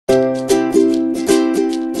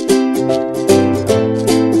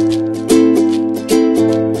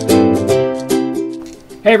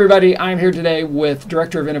Hey everybody, I'm here today with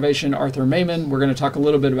Director of Innovation Arthur Maiman. We're going to talk a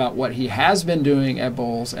little bit about what he has been doing at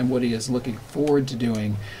Bowles and what he is looking forward to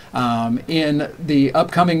doing in the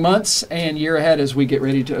upcoming months and year ahead as we get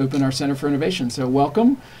ready to open our Center for Innovation. So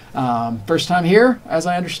welcome. First time here, as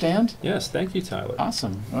I understand? Yes, thank you, Tyler.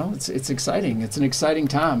 Awesome. Well, it's exciting. It's an exciting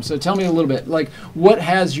time. So tell me a little bit, like, what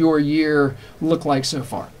has your year looked like so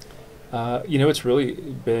far? It's really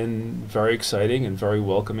been very exciting and very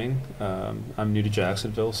welcoming. I'm new to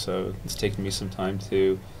Jacksonville, so it's taken me some time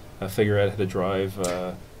to figure out how to drive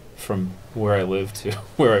from where I live to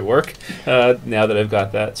where I work. Now that I've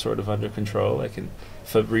got that sort of under control, I can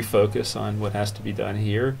refocus on what has to be done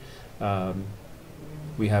here.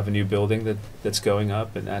 We have a new building that's going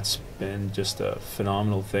up, and that's been just a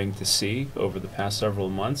phenomenal thing to see over the past several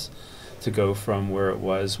months, to go from where it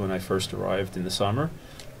was when I first arrived in the summer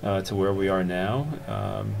to where we are now.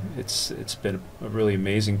 It's been a really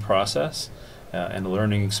amazing process and a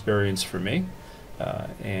learning experience for me,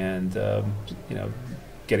 getting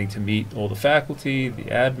to meet all the faculty, the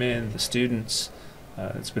admin, the students.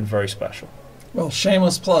 It's been very special. Well,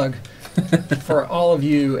 shameless plug for all of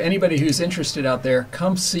you, anybody who's interested out there,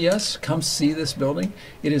 come see us, come see this building.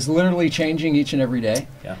 It is literally changing each and every day,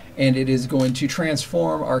 and it is going to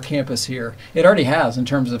transform our campus here. It already has, in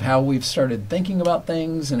terms of how we've started thinking about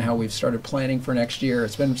things and how we've started planning for next year.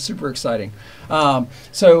 It's been super exciting.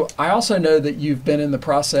 So I also know that you've been in the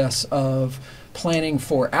process of planning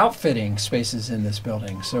for outfitting spaces in this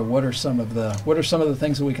building. So what are some of the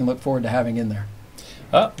things that we can look forward to having in there?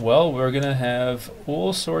 Well, we're going to have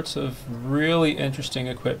all sorts of really interesting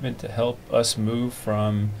equipment to help us move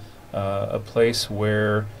from a place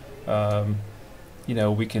where,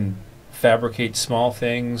 we can fabricate small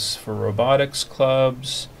things for robotics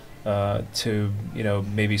clubs to,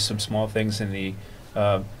 maybe some small things in the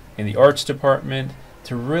arts department,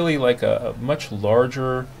 to really like a much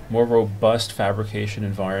larger, more robust fabrication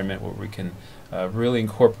environment where we can really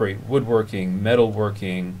incorporate woodworking,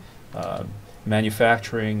 metalworking,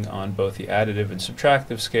 manufacturing on both the additive and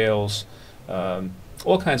subtractive scales,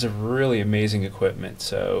 all kinds of really amazing equipment.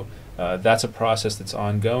 So that's a process that's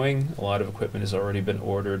ongoing. A lot of equipment has already been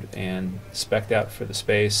ordered and spec'd out for the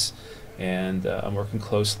space, and I'm working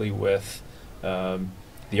closely with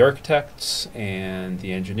the architects and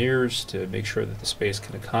the engineers to make sure that the space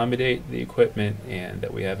can accommodate the equipment and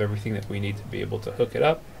that we have everything that we need to be able to hook it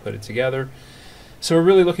up, put it together. So we're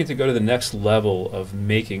really looking to go to the next level of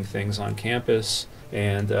making things on campus,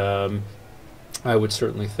 and I would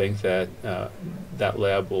certainly think that that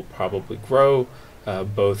lab will probably grow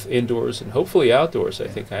both indoors and hopefully outdoors. I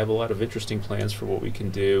think I have a lot of interesting plans for what we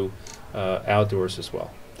can do outdoors as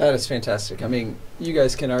well. That is fantastic. I mean, you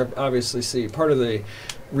guys can obviously see part of the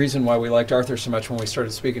reason why we liked Arthur so much when we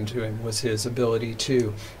started speaking to him was his ability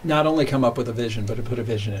to not only come up with a vision, but to put a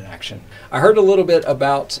vision in action. I heard a little bit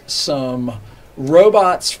about some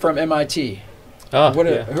robots from MIT. Who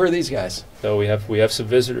are these guys? So we have some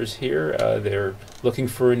visitors here. They're looking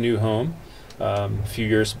for a new home. A few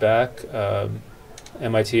years back,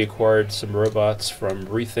 MIT acquired some robots from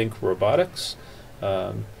Rethink Robotics,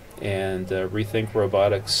 and Rethink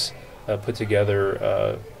Robotics put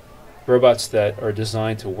together robots that are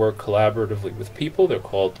designed to work collaboratively with people. They're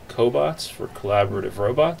called cobots, for collaborative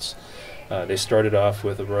robots. They started off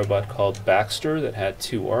with a robot called Baxter that had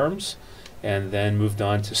 2 arms, and then moved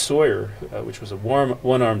on to Sawyer, which was a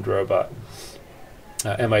one-armed robot.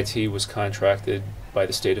 MIT was contracted by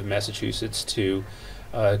the state of Massachusetts to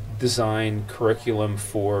design curriculum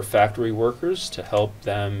for factory workers to help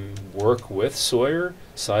them work with Sawyer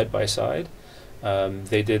side by side.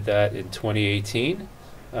 They did that in 2018.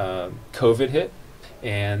 COVID hit,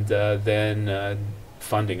 and then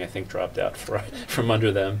funding, I think, dropped out from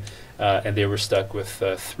under them, and they were stuck with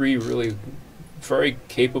 3 really very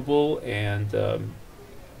capable and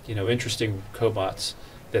interesting cobots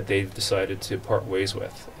that they've decided to part ways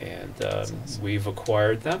with, and we've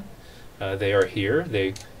acquired them. They are here.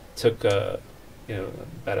 They took about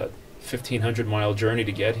a 1,500-mile journey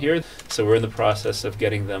to get here, so we're in the process of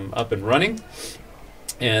getting them up and running,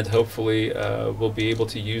 and hopefully we'll be able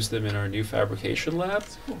to use them in our new fabrication lab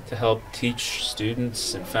to help teach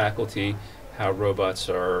students and faculty how robots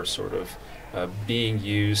are sort of being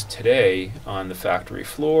used today on the factory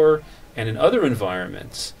floor and in other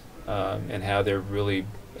environments, and how they're really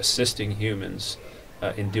assisting humans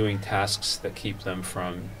in doing tasks that keep them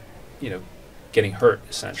from, getting hurt,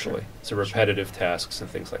 essentially. So repetitive tasks and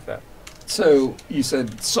things like that. So you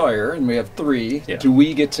said Sawyer, and we have 3. Yeah. Do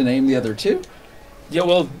we get to name the other 2? Yeah,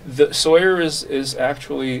 well, the Sawyer is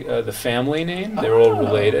actually the family name. They're all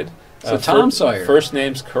related. So Tom Sawyer. First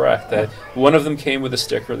name's correct. One of them came with a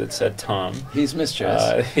sticker that said Tom. He's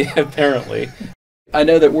mischievous. Apparently. I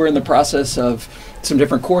know that we're in the process of some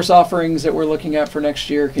different course offerings that we're looking at for next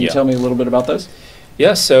year. Can you tell me a little bit about those?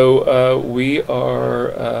 Yeah, so we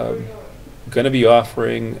are going to be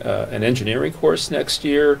offering an engineering course next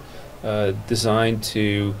year designed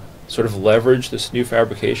to sort of leverage this new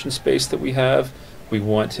fabrication space that we have. We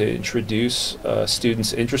want to introduce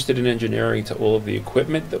students interested in engineering to all of the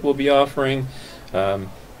equipment that we'll be offering,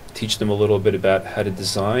 teach them a little bit about how to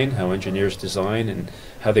design, how engineers design, and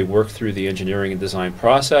how they work through the engineering and design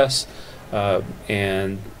process.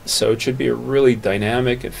 And so it should be a really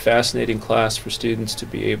dynamic and fascinating class for students to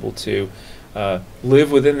be able to live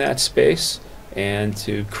within that space and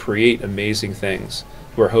to create amazing things.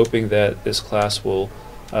 We're hoping that this class will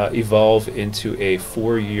evolve into a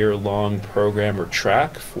 4-year-long program or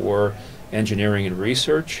track for engineering and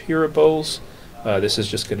research here at Bowles. This is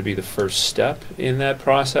just going to be the first step in that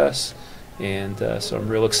process, and so I'm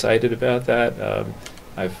real excited about that.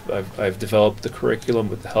 I've developed the curriculum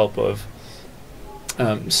with the help of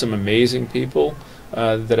some amazing people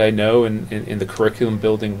that I know in the curriculum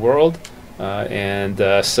building world, and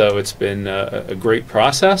so it's been a great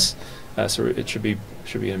process. So it should be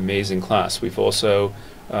an amazing class. We've also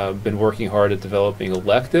been working hard at developing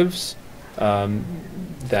electives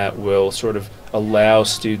that will sort of allow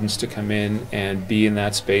students to come in and be in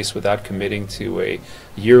that space without committing to a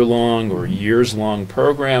year-long or years-long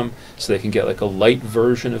program, so they can get like a light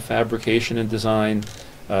version of fabrication and design.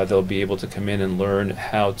 They'll be able to come in and learn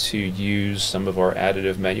how to use some of our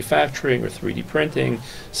additive manufacturing or 3D printing,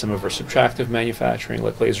 some of our subtractive manufacturing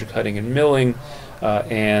like laser cutting and milling,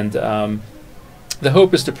 and the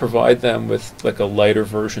hope is to provide them with like a lighter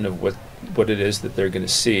version of what it is that they're going to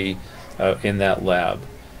see in that lab,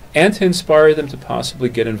 and to inspire them to possibly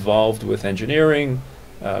get involved with engineering,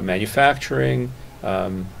 manufacturing.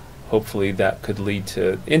 Hopefully that could lead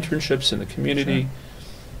to internships in the community. Sure.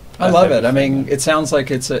 I love it. I mean, it sounds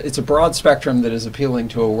like it's a broad spectrum that is appealing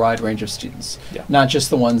to a wide range of students. Yeah. Not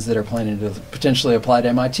just the ones that are planning to potentially apply to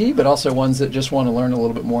MIT, but also ones that just want to learn a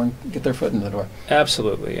little bit more and get their foot in the door.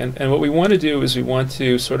 Absolutely. And what we want to do is we want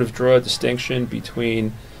to sort of draw a distinction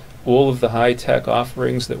between all of the high-tech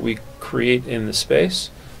offerings that we create in the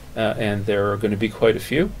space, and there are going to be quite a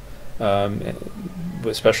few,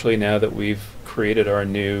 especially now that we've created our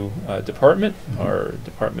new department, our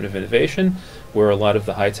Department of Innovation, where a lot of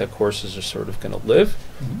the high-tech courses are sort of going to live.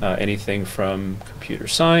 Anything from computer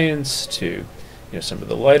science to some of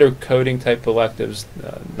the lighter coding type electives,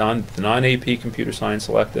 non-AP computer science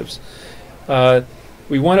electives.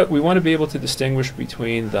 We want to be able to distinguish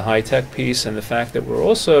between the high-tech piece and the fact that we're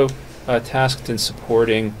also tasked in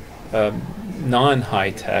supporting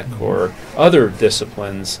non-high-tech or other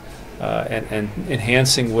disciplines and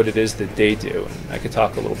enhancing what it is that they do. And I could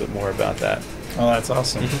talk a little bit more about that. Oh, that's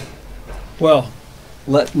awesome. Well,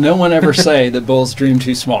 let no one ever say that Bowles dream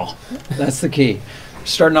too small. That's the key.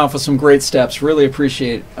 Starting off with some great steps. Really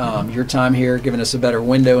appreciate your time here, giving us a better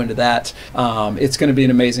window into that. It's going to be an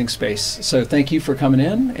amazing space. So thank you for coming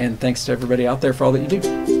in, and thanks to everybody out there for all that you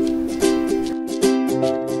do.